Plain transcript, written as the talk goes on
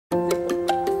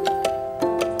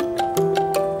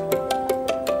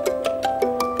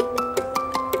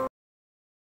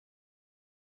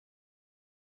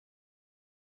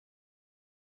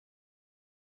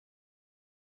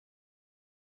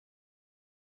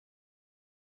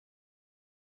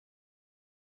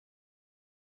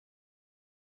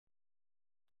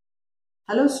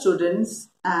Hello students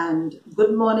and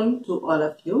good morning to all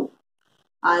of you.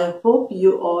 I hope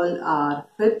you all are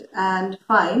fit and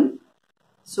fine.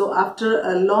 So after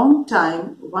a long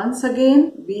time, once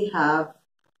again we have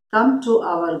come to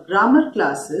our grammar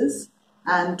classes,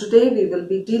 and today we will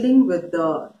be dealing with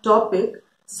the topic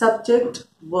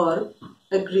Subject-Verb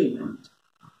Agreement.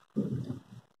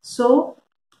 So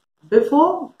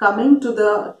before coming to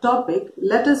the topic,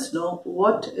 let us know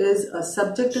what is a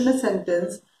subject in a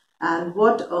sentence and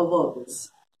what a verb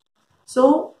is.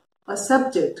 So, a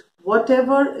subject,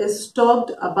 whatever is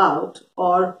talked about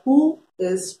or who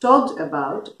is talked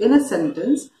about in a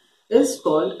sentence is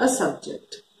called a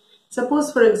subject.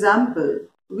 Suppose, for example,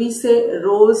 we say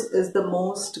Rose is the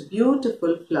most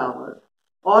beautiful flower,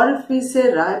 or if we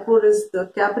say Raipur is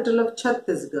the capital of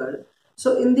Chhattisgarh.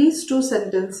 So in these two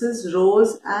sentences,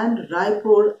 Rose and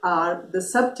Raipur are the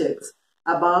subjects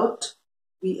about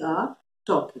we are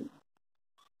talking.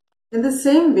 In the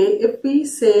same way, if we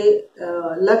say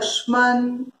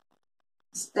Lakshman's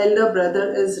elder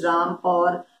brother is Ram,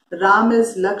 or Ram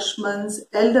is Lakshman's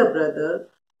elder brother,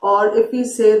 or if we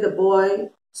say the boy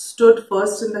stood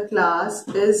first in the class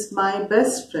is my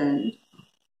best friend,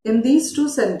 in these two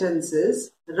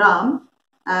sentences, Ram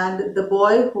and the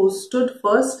boy who stood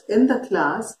first in the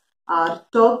class are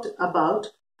talked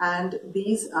about, and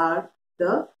these are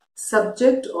the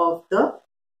subject of the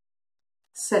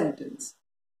sentence.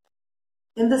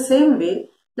 In the same way,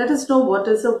 let us know what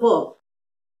is a verb.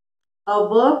 A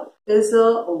verb is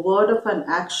a word of an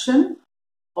action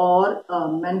or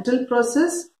a mental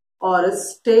process or a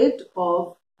state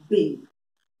of being.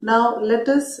 Now let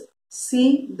us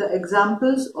see the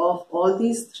examples of all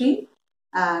these three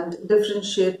and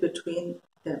differentiate between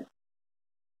them.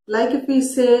 Like if we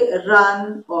say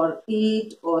run or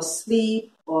eat or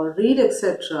sleep or read,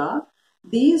 etc.,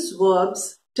 these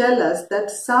verbs tell us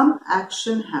that some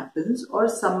action happens or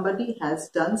somebody has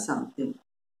done something.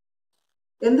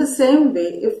 In the same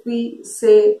way, if we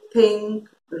say think,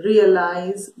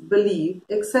 realize, believe,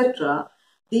 etc.,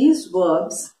 these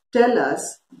verbs tell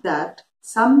us that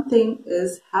something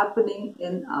is happening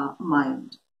in our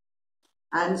mind.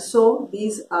 And so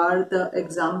these are the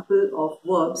example of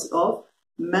verbs of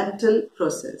mental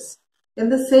process. In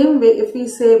the same way, if we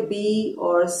say be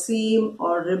or seem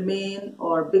or remain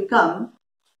or become,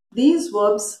 these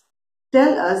verbs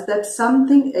tell us that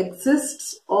something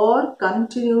exists or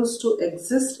continues to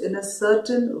exist in a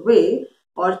certain way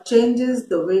or changes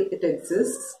the way it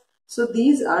exists. So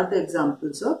these are the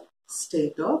examples of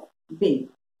state of being.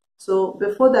 So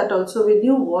before that also we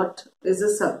knew what is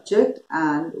a subject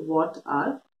and what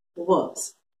are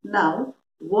verbs. Now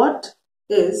what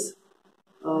is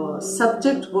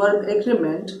subject-verb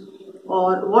agreement,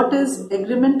 or what is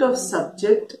agreement of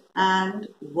subject and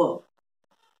verb?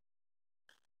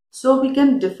 So we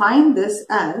can define this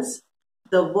as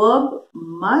the verb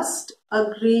must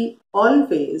agree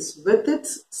always with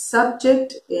its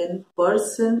subject in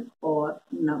person or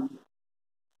number.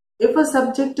 If a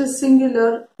subject is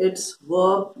singular, its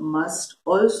verb must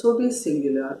also be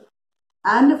singular.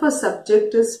 And if a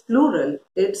subject is plural,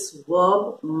 its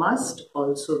verb must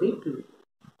also be plural.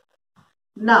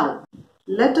 Now,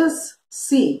 let us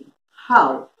see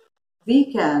how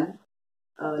we can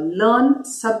learn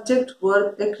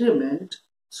subject-verb agreement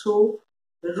through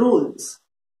rules.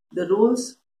 The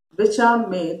rules which are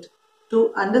made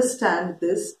to understand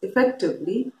this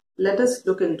effectively. Let us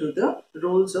look into the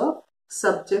rules of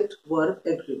subject-verb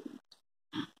agreement.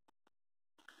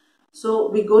 So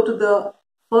we go to the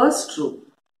first rule.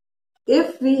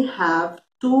 If we have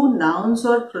two nouns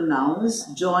or pronouns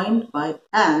joined by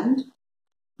and,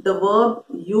 the verb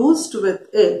used with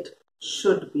it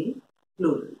should be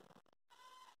plural.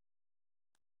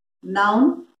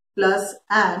 Noun plus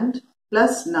and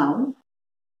plus noun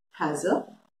has a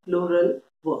plural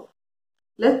verb.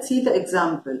 Let's see the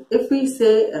example. If we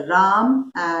say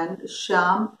Ram and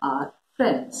Shyam are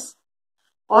friends,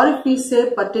 or if we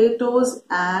say potatoes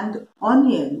and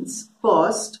onions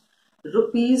cost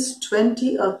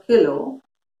 ₹20 a kilo,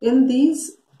 in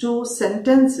these two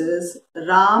sentences,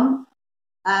 Ram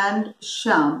and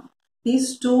Shyam,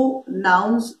 these two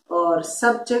nouns or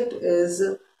subject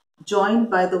is joined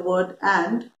by the word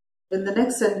and. In the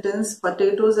next sentence,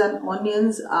 potatoes and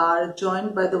onions are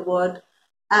joined by the word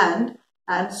and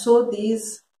so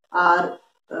these are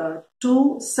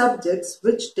two subjects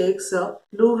which takes a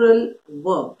plural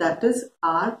verb, that is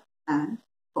are and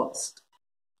cost.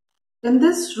 In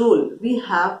this rule, we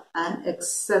have an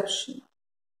exception.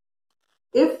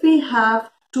 If we have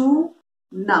two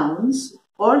nouns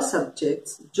or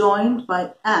subjects joined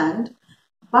by and,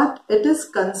 but it is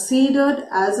considered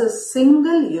as a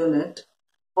single unit,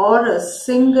 or a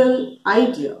single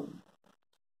idea,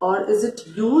 or is it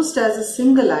used as a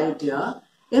single idea?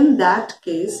 In that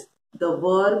case, the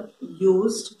verb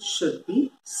used should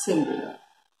be singular.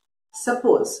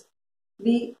 Suppose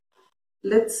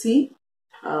let's see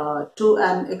to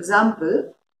an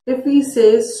example. If we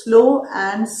say slow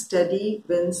and steady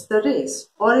wins the race,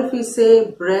 or if we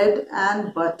say bread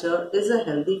and butter is a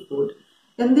healthy food,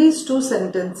 in these two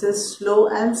sentences, slow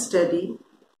and steady,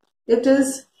 it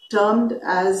is termed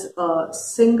as a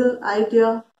single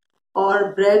idea,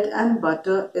 or bread and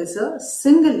butter is a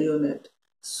single unit.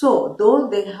 So, though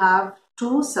they have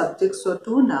two subjects or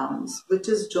two nouns which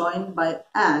is joined by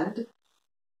and,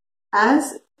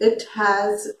 as it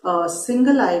has a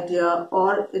single idea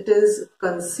or it is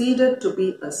considered to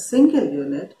be a single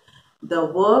unit, the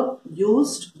verb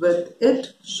used with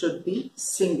it should be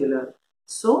singular.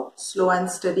 So, slow and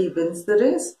steady wins the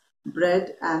race.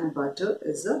 Bread and butter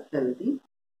is a healthy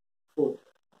food.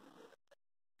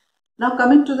 Now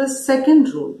coming to the second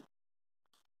rule.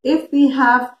 If we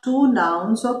have two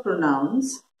nouns or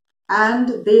pronouns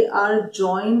and they are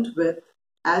joined with,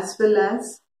 as well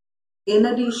as, in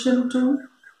addition to,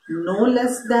 no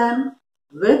less than,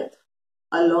 with,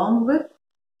 along with,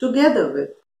 together with,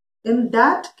 in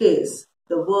that case,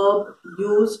 the verb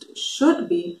used should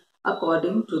be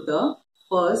according to the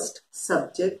first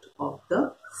subject of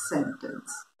the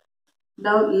sentence.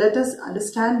 Now let us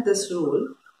understand this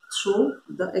rule through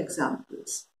the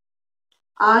examples.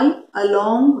 I,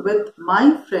 along with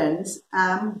my friends,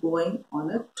 am going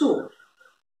on a tour.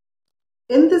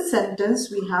 In this sentence,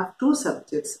 we have two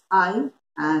subjects, I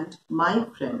and my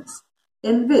friends,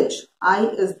 in which I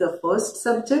is the first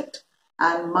subject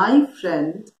and my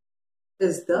friend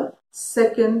is the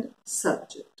second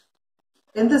subject.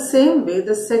 In the same way,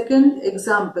 the second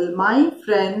example, my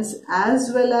friends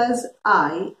as well as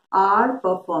I are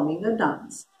performing a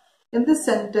dance. In this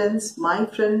sentence, my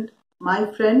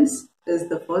friends is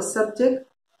the first subject,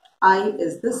 I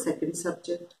is the second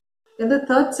subject. In the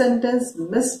third sentence,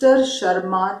 Mr.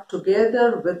 Sharma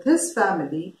together with his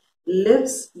family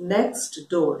lives next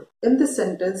door. In this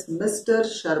sentence, Mr.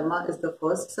 Sharma is the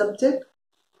first subject,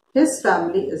 his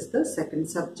family is the second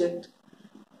subject.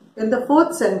 In the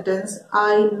fourth sentence,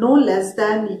 I no less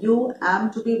than you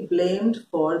am to be blamed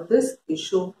for this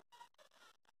issue.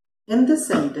 In this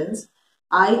sentence,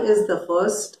 I is the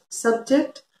first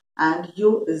subject and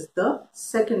you is the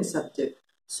second subject.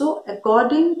 So,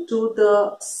 according to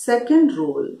the second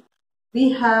rule,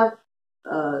 we have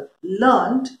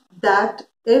learned that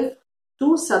if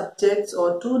two subjects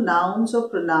or two nouns or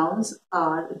pronouns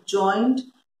are joined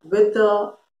with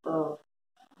the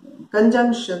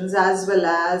conjunctions as well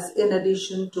as, in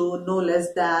addition to, no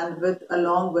less than, with,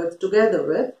 along with, together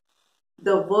with,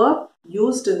 the verb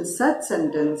used in such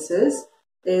sentences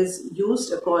is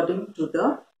used according to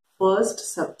the first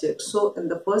subject. So, in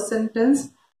the first sentence,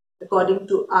 according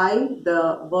to I,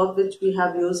 the verb which we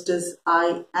have used is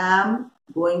I am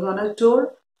going on a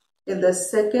tour. In the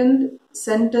second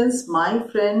sentence, my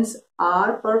friends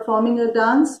are performing a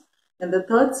dance. In the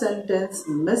third sentence,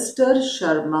 Mr.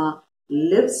 Sharma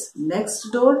lives next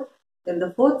door. In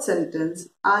the fourth sentence,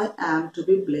 I am to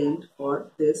be blamed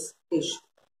for this issue.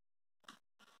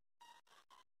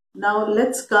 Now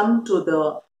let's come to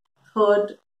the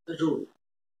third rule.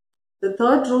 The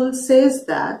third rule says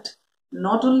that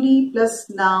not only plus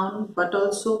noun but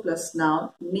also plus noun,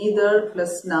 neither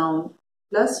plus noun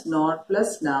plus nor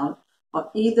plus noun, or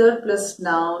either plus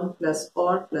noun plus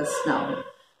or plus noun.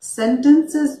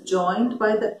 Sentences joined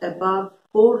by the above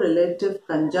correlative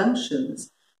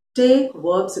conjunctions take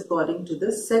verbs according to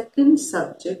the second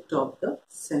subject of the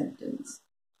sentence.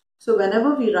 So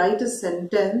whenever we write a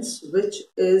sentence which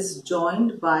is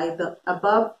joined by the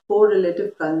above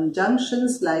correlative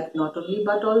conjunctions like not only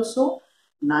but also,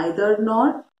 neither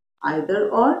nor, either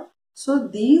or, so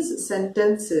these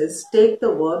sentences take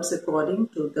the verbs according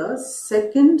to the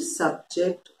second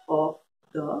subject of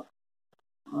the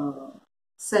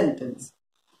sentence.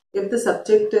 If the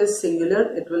subject is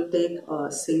singular, it will take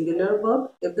a singular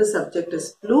verb. If the subject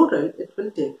is plural, it will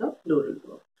take a plural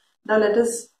verb. Now let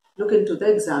us look into the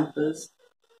examples.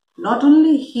 Not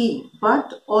only he,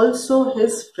 but also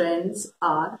his friends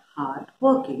are hard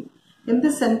working. In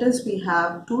this sentence, we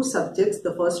have two subjects.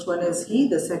 The first one is he,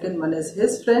 the second one is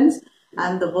his friends,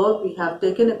 and the verb we have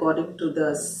taken according to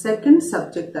the second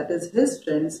subject, that is his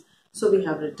friends. So we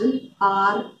have written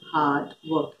are hard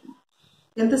working.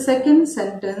 In the second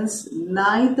sentence,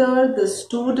 neither the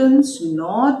students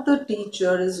nor the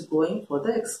teacher is going for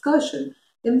the excursion.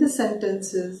 In this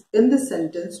sentence,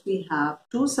 we have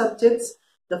two subjects.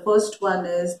 The first one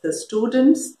is the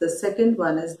students, the second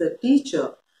one is the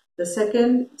teacher. The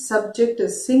second subject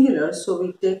is singular, so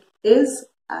we take is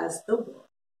as the verb.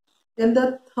 In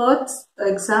the third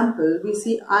example, we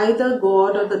see either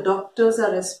God or the doctors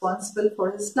are responsible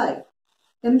for his life.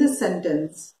 In this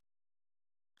sentence,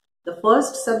 the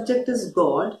first subject is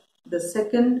God, the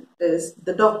second is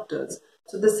the doctors.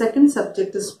 So the second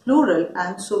subject is plural,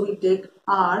 and so we take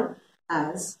are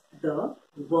as the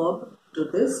verb to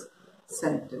this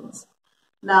sentence.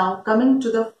 Now coming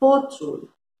to the fourth rule.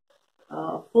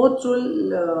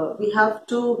 We have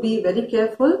to be very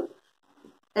careful.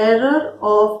 Error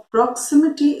of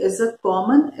proximity is a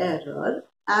common error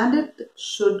and it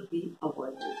should be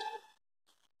avoided.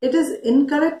 It is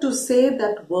incorrect to say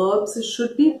that verbs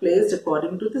should be placed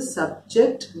according to the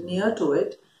subject near to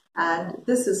it, and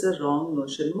this is a wrong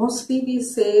notion. Mostly we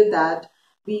say that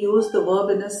we use the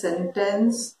verb in a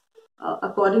sentence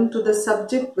according to the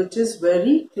subject which is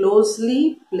very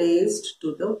closely placed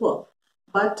to the verb.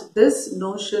 But this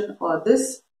notion or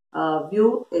this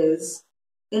view is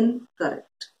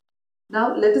incorrect.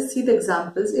 Now let us see the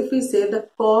examples. If we say the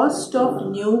cost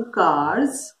of new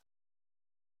cars,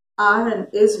 are and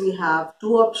is, we have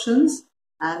two options,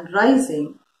 and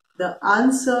rising. The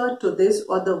answer to this,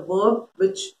 or the verb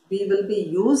which we will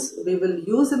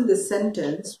use in this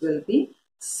sentence, will be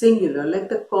singular. Like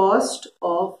the cost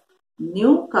of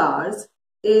new cars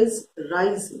is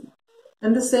rising.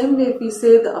 In the same way, if we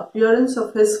say the appearance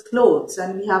of his clothes,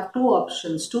 and we have two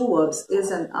options, two verbs,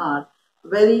 is and are,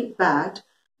 very bad.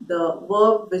 The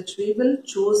verb which we will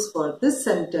choose for this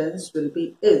sentence will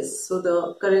be is. So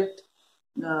the correct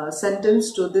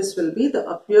sentence to this will be the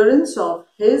appearance of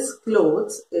his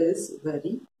clothes is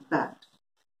very bad.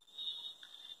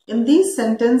 In these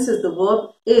sentences, the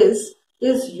verb is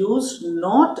used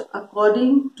not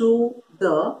according to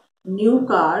the new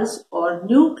cars or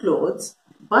new clothes,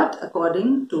 but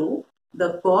according to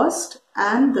the cost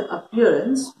and the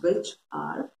appearance, which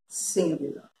are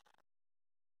singular.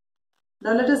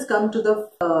 Now let us come to the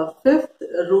fifth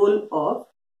rule of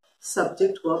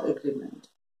subject-verb agreement.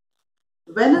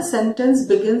 When a sentence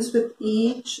begins with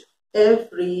each,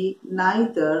 every,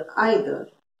 neither, either,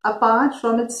 apart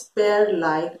from its pair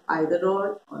like either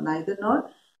or neither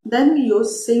nor, then we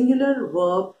use singular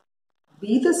verb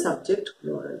be the subject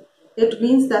plural. It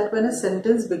means that when a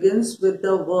sentence begins with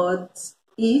the words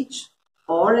each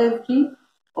or every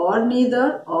or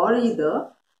neither or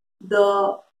either,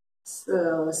 the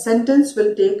sentence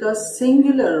will take a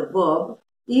singular verb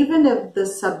even if the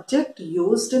subject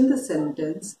used in the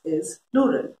sentence is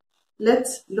plural.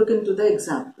 Let's look into the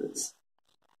examples.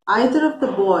 Either of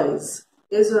the boys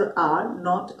is or are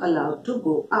not allowed to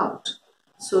go out.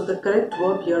 So the correct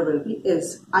verb here will be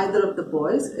is. Either of the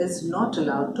boys is not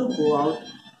allowed to go out.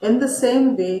 In the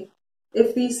same way,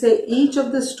 if we say each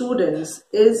of the students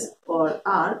is or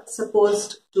are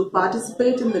supposed to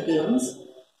participate in the games,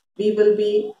 we will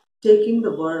be taking the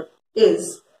verb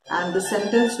is, and the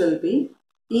sentence will be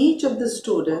each of the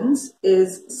students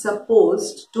is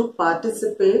supposed to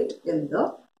participate in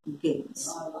the games.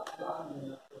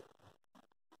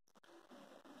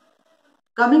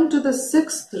 Coming to the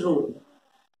sixth rule.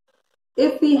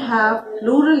 If we have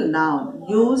plural noun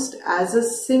used as a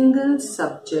single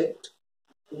subject,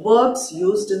 verbs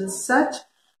used in such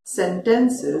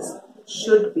sentences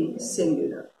should be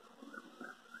singular.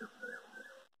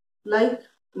 Like,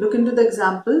 look into the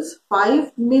examples.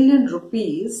 5 million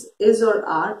rupees is or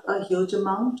are a huge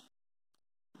amount.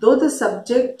 Though the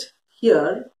subject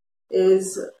here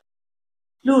is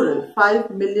plural,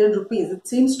 5 million rupees, it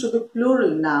seems to be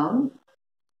plural noun,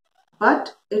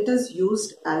 but it is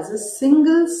used as a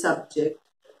single subject,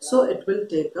 so it will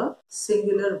take a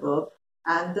singular verb,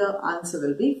 and the answer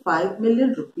will be 5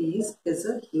 million rupees is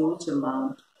a huge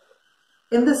amount.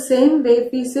 In the same way,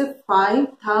 if we say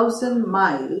 5,000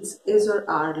 miles is or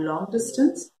are long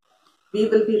distance, we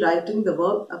will be writing the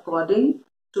verb according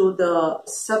to the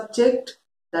subject,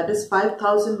 that is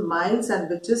 5,000 miles, and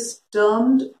which is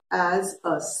termed as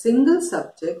a single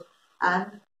subject,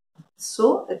 and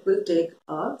so it will take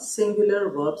a singular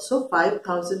verb. So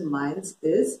 5,000 miles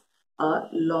is a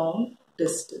long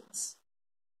distance.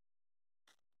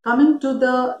 Coming to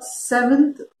the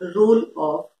seventh rule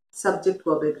of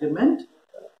subject-verb agreement.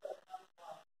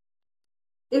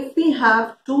 If we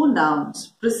have two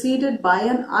nouns preceded by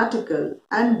an article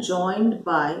and joined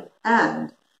by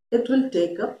and, it will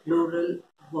take a plural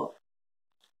verb.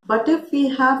 But if we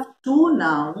have two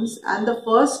nouns and the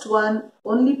first one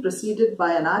only preceded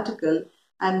by an article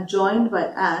and joined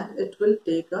by and, it will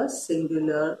take a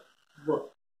singular verb.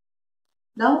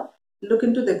 Now look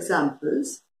into the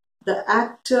examples. The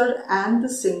actor and the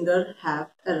singer have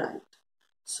arrived.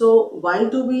 So why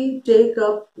do we take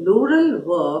a plural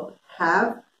verb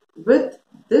have with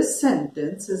this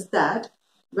sentence is that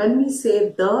when we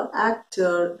say the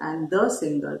actor and the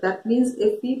singer, that means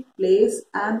if we place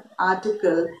an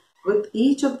article with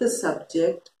each of the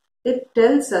subject, it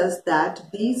tells us that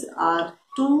these are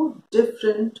two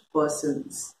different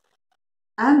persons.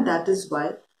 And that is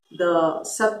why the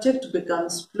subject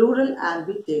becomes plural and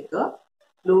we take a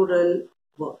plural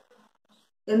verb.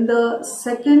 In the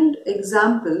second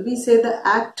example, we say the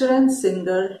actor and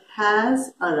singer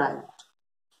has arrived.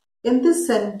 In this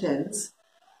sentence,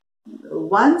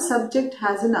 one subject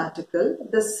has an article,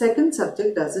 the second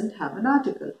subject doesn't have an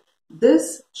article.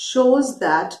 This shows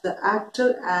that the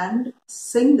actor and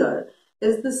singer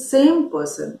is the same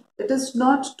person. It is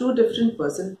not two different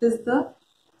persons, it is the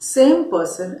same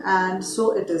person, and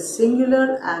so it is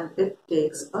singular and it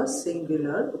takes a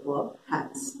singular verb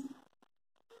has.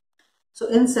 So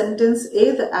in sentence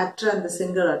A, the actor and the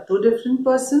singer are two different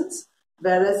persons,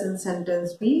 whereas in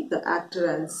sentence B, the actor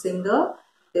and singer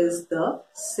is the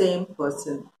same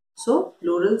person. So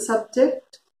plural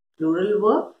subject, plural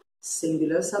verb,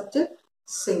 singular subject,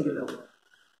 singular verb.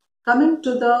 Coming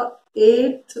to the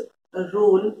eighth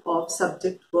rule of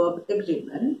subject-verb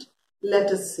agreement,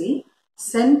 let us see.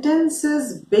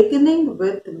 Sentences beginning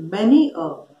with many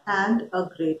a and a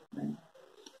great many.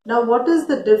 Now, what is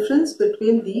the difference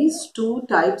between these two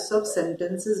types of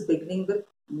sentences beginning with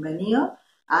many a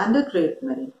and a great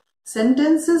many?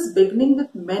 Sentences beginning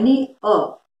with many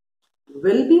a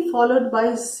will be followed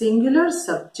by singular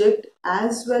subject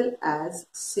as well as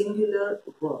singular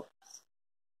verbs.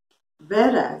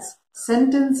 Whereas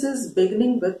sentences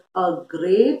beginning with a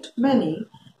great many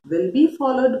will be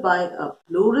followed by a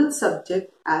plural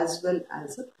subject as well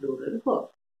as a plural verb.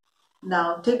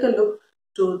 Now take a look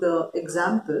to the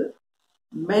example.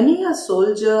 Many a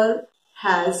soldier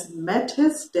has met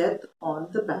his death on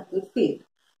the battlefield.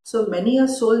 So many a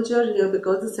soldier here,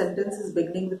 because the sentence is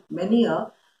beginning with many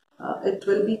a, it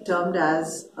will be termed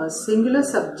as a singular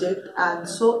subject and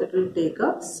so it will take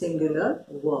a singular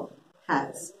verb,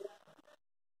 has.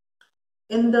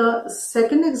 In the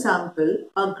second example,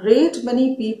 a great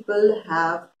many people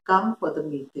have come for the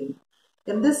meeting.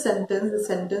 In this sentence, the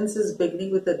sentence is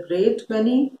beginning with a great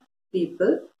many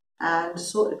people and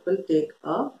so it will take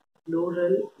a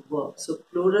plural verb. So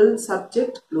plural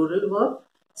subject, plural verb,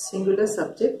 singular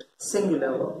subject,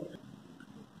 singular verb.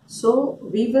 So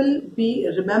we will be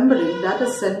remembering that a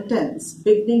sentence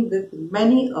beginning with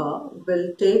many a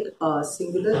will take a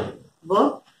singular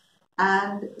verb,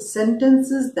 and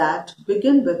sentences that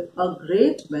begin with a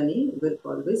great many will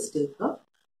always take a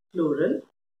plural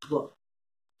verb.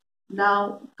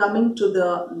 Now coming to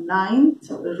the ninth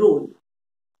rule.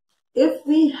 If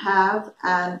we have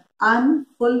an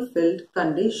unfulfilled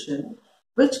condition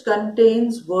which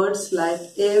contains words like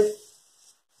if,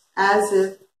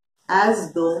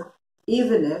 as though,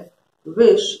 even if,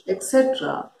 wish,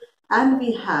 etc., and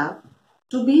we have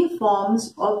to be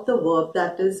forms of the verb,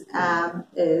 that is am,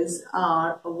 is,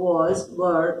 are, was,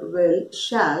 were, will,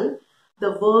 shall,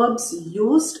 the verbs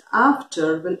used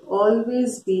after will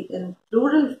always be in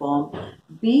plural form,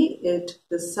 be it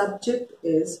the subject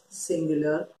is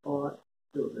singular or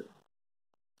plural.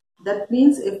 That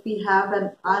means if we have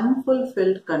an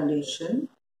unfulfilled condition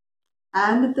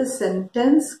and the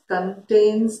sentence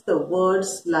contains the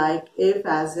words like if,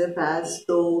 as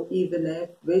though, even if,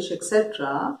 wish,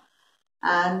 etc.,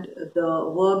 and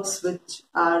the verbs which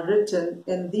are written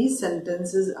in these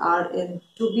sentences are in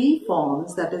to be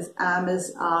forms, that is am,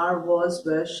 is, are, was,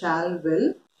 were, shall,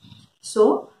 will.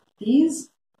 So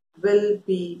these will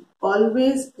be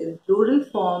always in plural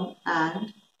form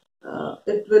and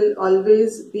it will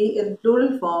always be in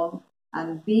plural form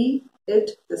and be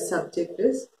it the subject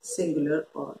is singular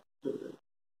or plural.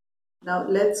 Now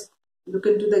let's look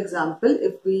into the example.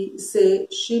 If we say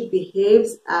she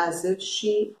behaves as if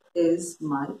she is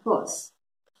my boss,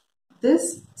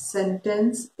 this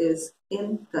sentence is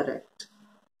incorrect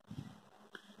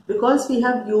because we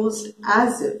have used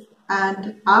as if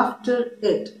and after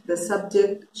it the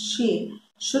subject she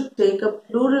should take a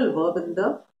plural verb in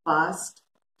the past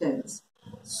tense.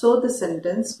 So the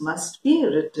sentence must be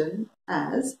written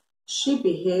as she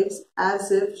behaves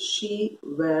as if she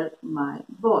were my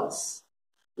boss.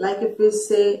 Like if we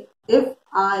say, if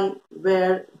I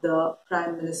were the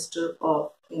Prime Minister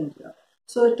of India.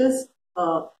 So it is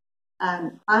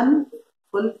an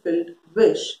unfulfilled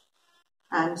wish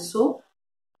and so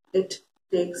it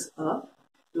takes a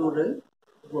plural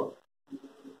verb.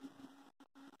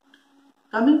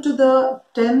 Coming to the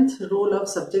 10th rule of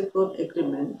subject-verb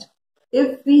agreement,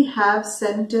 if we have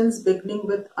sentence beginning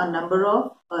with a number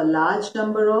of, a large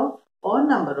number of, or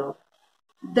number of,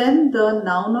 then the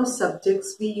noun or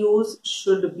subjects we use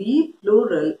should be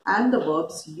plural and the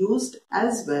verbs used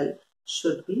as well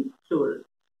should be plural.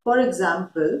 For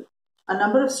example, a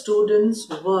number of students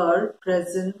were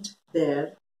present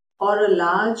there, or a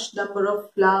large number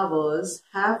of flowers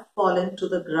have fallen to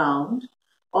the ground,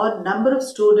 or number of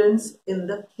students in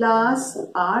the class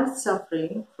are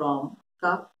suffering from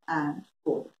cough and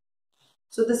cold.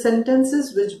 So the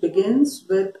sentences which begins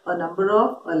with a number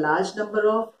of, a large number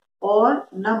of, or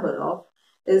number of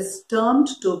is termed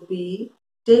to be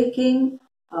taking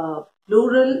a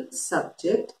plural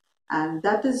subject, and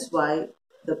that is why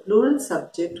the plural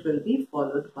subject will be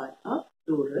followed by a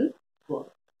plural verb.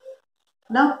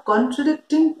 Now,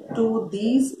 contradicting to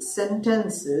these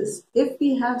sentences, if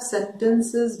we have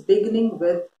sentences beginning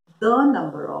with the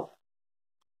number of,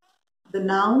 the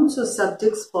nouns or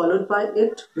subjects followed by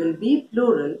it will be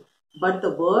plural, but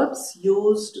the verbs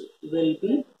used will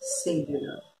be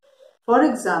singular. For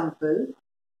example,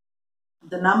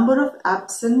 the number of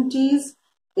absentees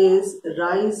is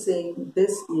rising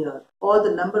this year, or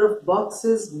the number of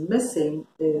boxes missing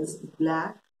is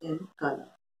black in color.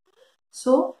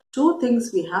 So, two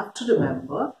things we have to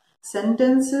remember.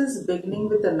 Sentences beginning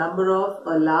with a number of,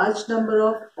 a large number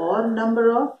of, or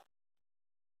number of,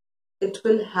 it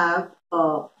will have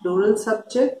a plural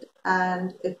subject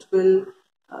and it will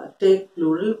take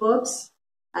plural verbs,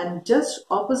 and just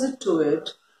opposite to it,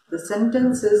 the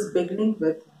sentences beginning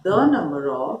with the number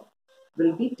of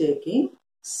will be taking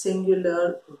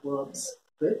singular verbs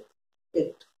with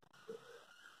it.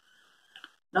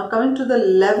 Now coming to the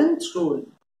 11th rule.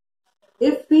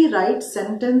 If we write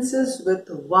sentences with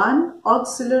one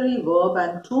auxiliary verb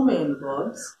and two main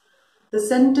verbs, the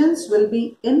sentence will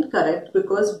be incorrect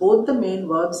because both the main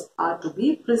verbs are to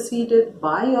be preceded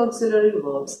by auxiliary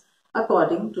verbs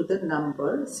according to the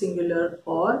number, singular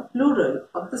or plural,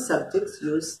 of the subjects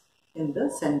used in the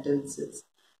sentences.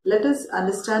 Let us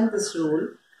understand this rule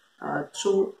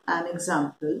through an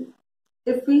example.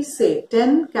 If we say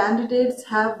 10 candidates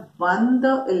have won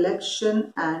the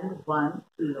election and 1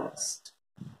 lost.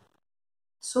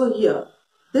 So here,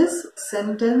 this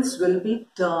sentence will be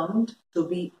termed to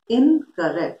be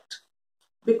incorrect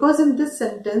because in this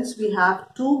sentence we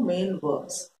have two main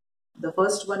verbs. The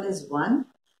first one is won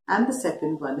and the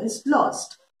second one is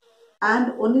lost.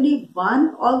 And only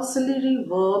one auxiliary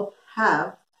verb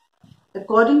have,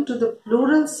 according to the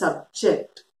plural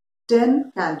subject,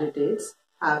 10 candidates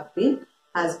has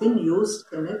been used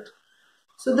in it.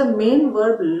 So the main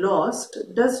verb lost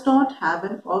does not have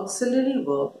an auxiliary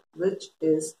verb, which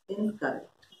is incorrect.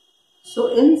 So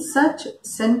in such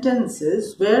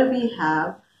sentences where we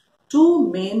have two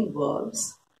main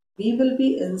verbs, we will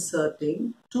be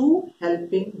inserting two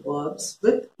helping verbs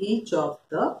with each of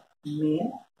the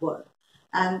main verb.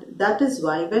 And that is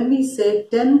why when we say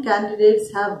 10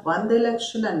 candidates have won the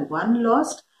election and 1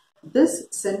 lost, this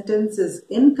sentence is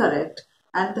incorrect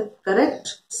and the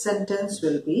correct sentence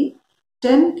will be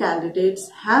 10 candidates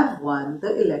have won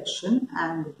the election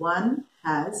and 1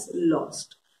 has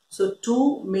lost. So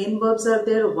two main verbs are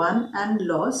there, won and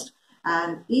lost,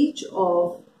 and each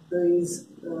of these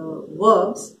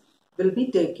verbs will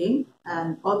be taking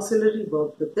an auxiliary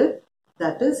verb with it,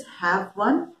 that is have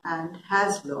won and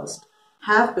has lost.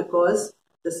 Have because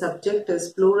the subject is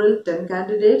plural, 10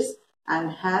 candidates,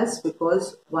 and has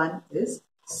because 1 is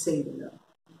singular.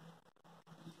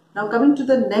 Now coming to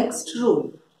the next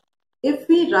rule. If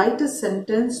we write a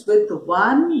sentence with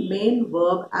one main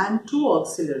verb and two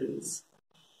auxiliaries,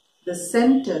 the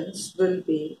sentence will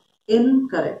be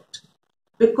incorrect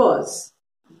because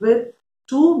with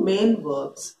two main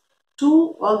verbs,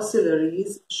 two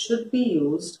auxiliaries should be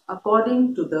used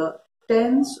according to the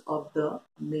tense of the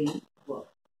main verb.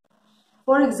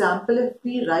 For example, if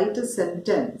we write a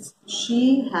sentence,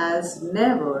 she has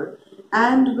never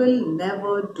and will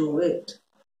never do it,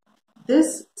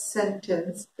 this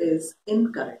sentence is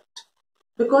incorrect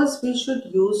because we should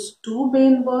use two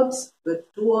main verbs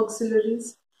with two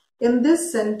auxiliaries. In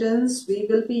this sentence, we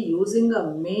will be using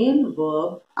a main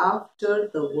verb after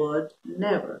the word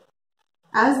never.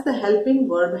 As the helping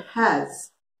verb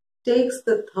has takes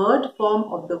the third form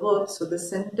of the verb, so the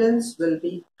sentence will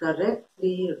be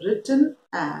correctly written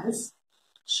as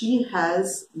she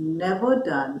has never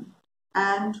done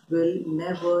and will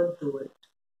never do it.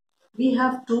 We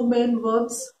have two main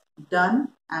verbs, done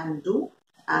and do,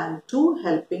 and two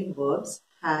helping verbs,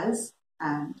 has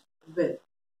and will.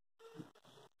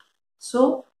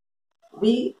 So,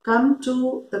 we come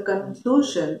to the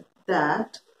conclusion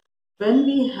that when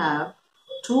we have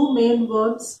two main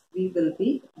verbs, we will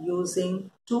be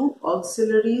using two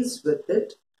auxiliaries with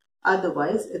it.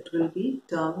 Otherwise, it will be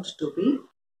termed to be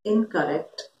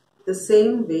incorrect the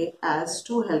same way as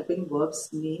two helping verbs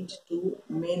need two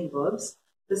main verbs,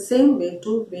 the same way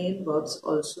two main verbs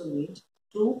also need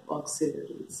two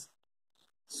auxiliaries.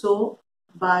 So,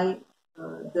 by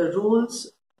the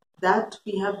rules that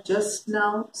we have just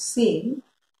now seen,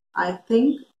 I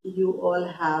think you all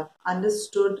have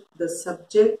understood the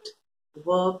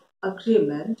subject-verb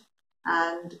agreement,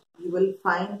 and you will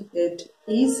find it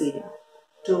easy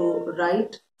to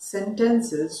write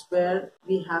sentences where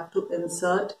we have to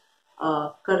insert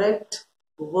a correct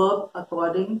verb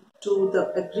according to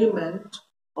the agreement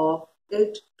of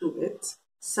it to its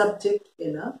subject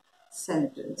in a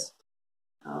sentence.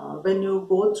 When you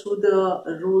go through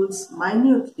the rules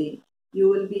minutely, you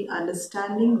will be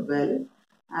understanding well,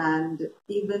 and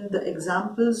even the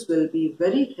examples will be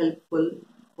very helpful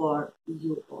for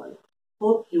you all.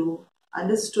 Hope you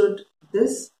understood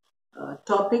this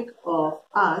topic of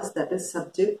ours, that is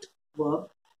subject verb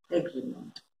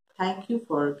agreement. Thank you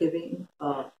for giving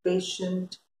a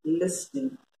patient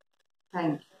listening.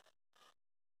 Thank you.